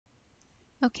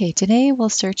Okay, today we're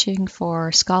searching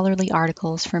for scholarly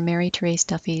articles for Mary Therese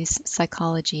Duffy's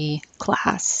psychology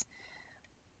class.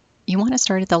 You want to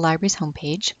start at the library's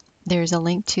homepage. There's a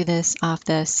link to this off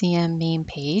the CM main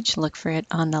page. Look for it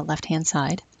on the left-hand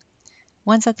side.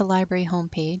 Once at the library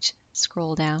homepage,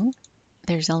 scroll down.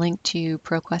 There's a link to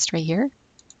Proquest right here.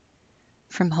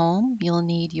 From home, you'll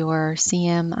need your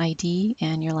CM ID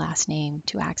and your last name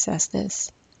to access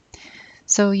this.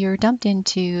 So you're dumped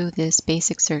into this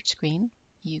basic search screen.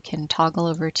 You can toggle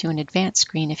over to an advanced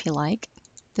screen if you like.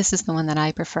 This is the one that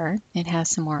I prefer. It has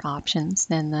some more options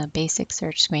than the basic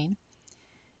search screen.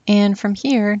 And from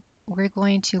here, we're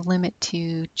going to limit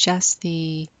to just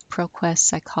the Proquest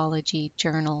Psychology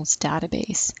Journals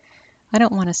Database. I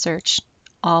don't want to search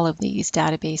all of these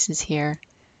databases here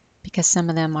because some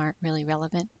of them aren't really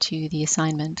relevant to the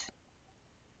assignment.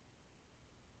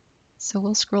 So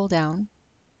we'll scroll down.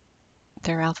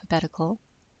 They're alphabetical.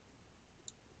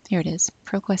 Here it is,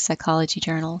 Proquest Psychology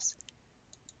Journals.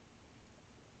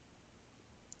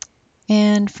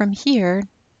 And from here,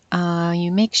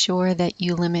 you make sure that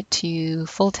you limit to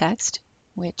full text,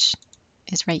 which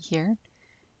is right here,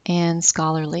 and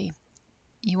scholarly.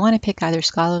 You want to pick either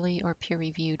scholarly or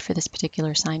peer-reviewed for this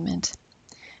particular assignment.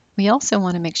 We also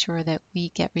want to make sure that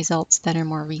we get results that are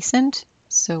more recent,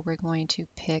 so we're going to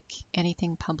pick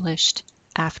anything published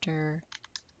after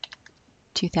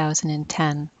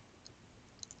 2010.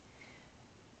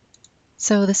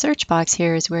 So the search box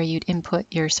here is where you'd input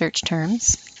your search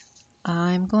terms.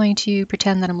 I'm going to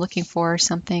pretend that I'm looking for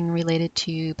something related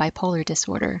to bipolar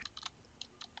disorder.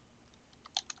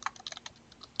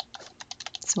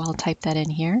 So I'll type that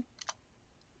in here.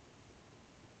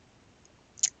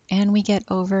 And we get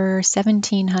over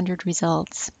 1,700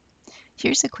 results.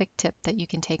 Here's a quick tip that you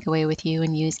can take away with you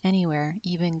and use anywhere,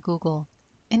 even Google.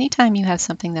 Anytime you have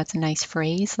something that's a nice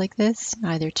phrase like this,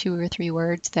 either 2 or 3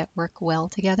 words that work well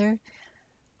together,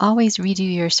 always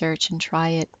redo your search and try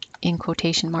it in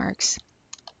quotation marks.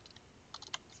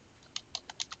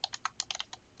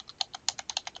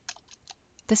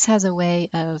 This has a way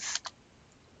of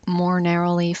more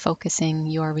narrowly focusing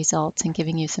your results and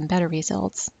giving you some better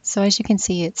results. So as you can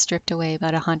see, it stripped away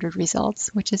about 100 results,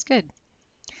 which is good.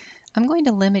 I'm going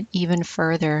to limit even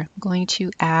further. I'm going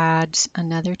to add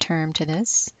another term to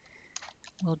this.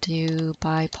 We'll do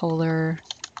bipolar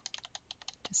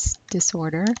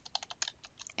disorder,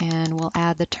 and we'll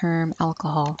add the term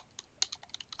alcohol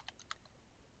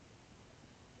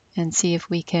and see if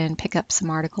we can pick up some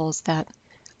articles that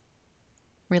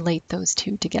relate those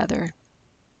two together.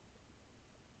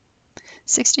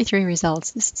 63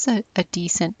 results. This is a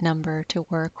decent number to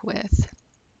work with.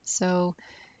 So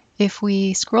if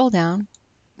we scroll down,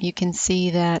 you can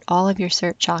see that all of your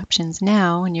search options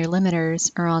now and your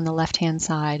limiters are on the left-hand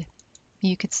side.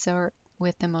 You could sort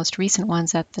with the most recent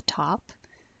ones at the top,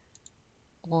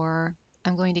 or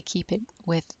I'm going to keep it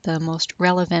with the most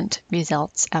relevant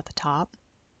results at the top.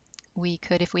 We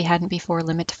could, if we hadn't before,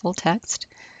 limit to full text.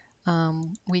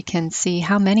 We can see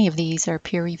how many of these are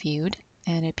peer-reviewed,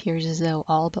 and it appears as though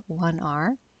all but one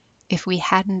are. If we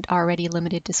hadn't already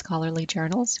limited to scholarly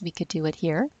journals, we could do it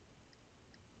here.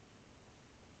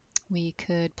 We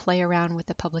could play around with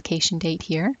the publication date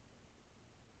here.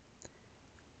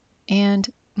 And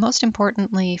most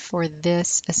importantly for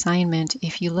this assignment,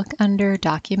 if you look under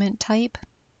document type,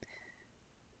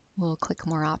 we'll click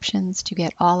more options to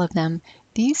get all of them.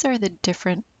 These are the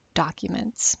different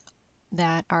documents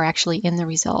that are actually in the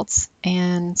results.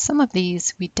 And some of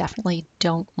these we definitely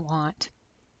don't want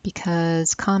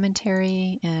because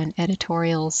commentary and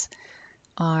editorials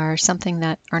are something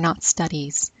that are not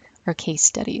studies or case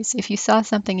studies. If you saw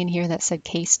something in here that said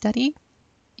case study,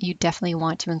 you definitely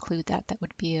want to include that. That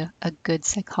would be a good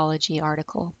psychology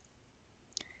article.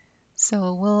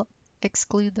 So we'll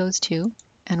exclude those two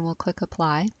and we'll click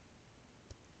apply.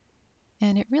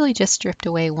 And it really just stripped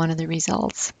away one of the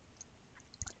results.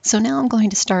 So now I'm going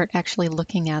to start actually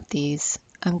looking at these.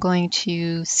 I'm going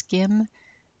to skim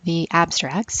the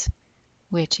abstracts,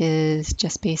 which is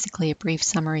just basically a brief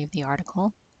summary of the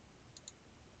article.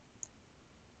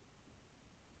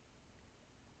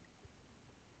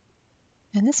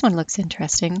 And this one looks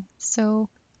interesting. So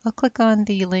I'll click on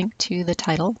the link to the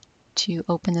title to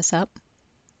open this up.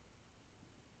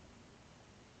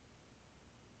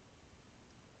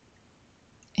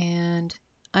 And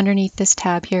underneath this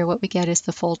tab here, what we get is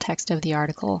the full text of the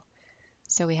article.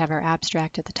 So we have our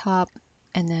abstract at the top,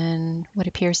 and then what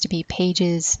appears to be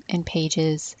pages and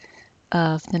pages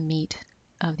of the meat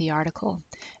of the article.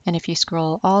 And if you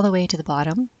scroll all the way to the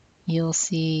bottom, you'll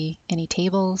see any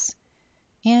tables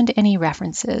and any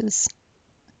references,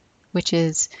 which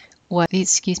is what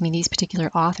these particular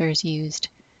authors used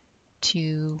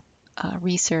to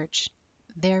research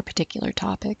their particular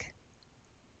topic.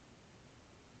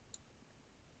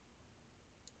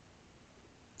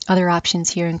 Other options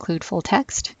here include full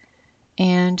text,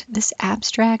 and this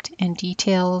abstract and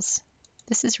details,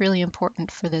 this is really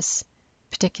important for this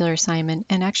particular assignment,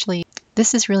 and actually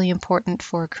this is really important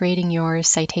for creating your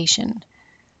citation.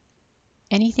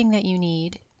 Anything that you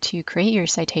need to create your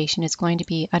citation is going to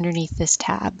be underneath this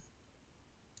tab.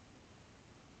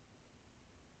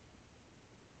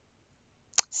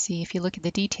 See, if you look at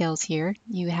the details here,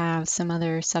 you have some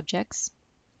other subjects.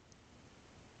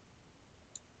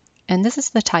 And this is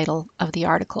the title of the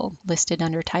article listed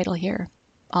under title here.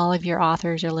 All of your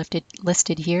authors are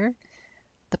listed here.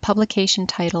 The publication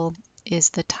title is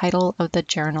the title of the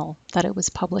journal that it was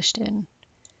published in.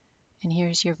 And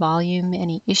here's your volume,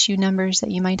 any issue numbers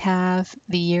that you might have,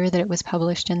 the year that it was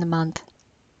published in the month.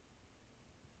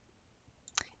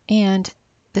 And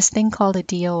this thing called a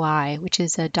DOI, which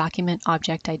is a document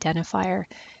object identifier.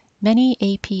 Many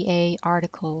APA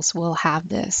articles will have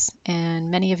this,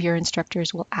 and many of your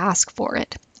instructors will ask for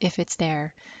it if it's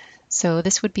there. So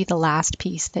this would be the last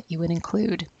piece that you would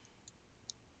include.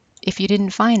 If you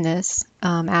didn't find this,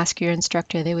 ask your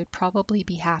instructor. They would probably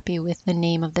be happy with the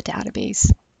name of the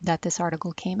database that this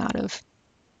article came out of.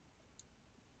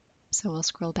 So we'll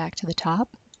scroll back to the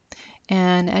top.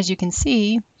 And as you can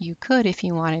see, you could, if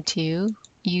you wanted to,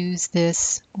 use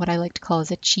this, what I like to call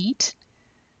as a cheat.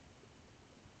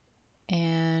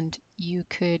 And you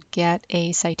could get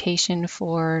a citation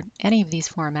for any of these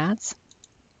formats.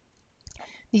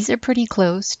 These are pretty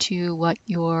close to what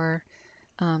your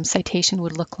citation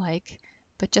would look like,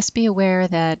 but just be aware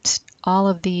that all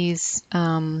of these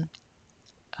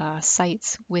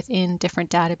sites within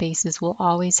different databases will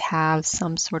always have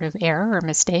some sort of error or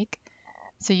mistake.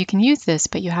 So you can use this,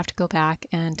 but you have to go back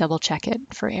and double check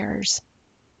it for errors.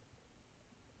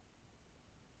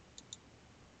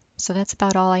 So that's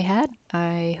about all I had.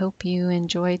 I hope you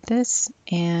enjoyed this,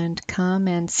 and come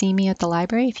and see me at the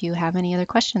library if you have any other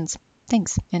questions.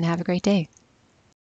 Thanks, and have a great day.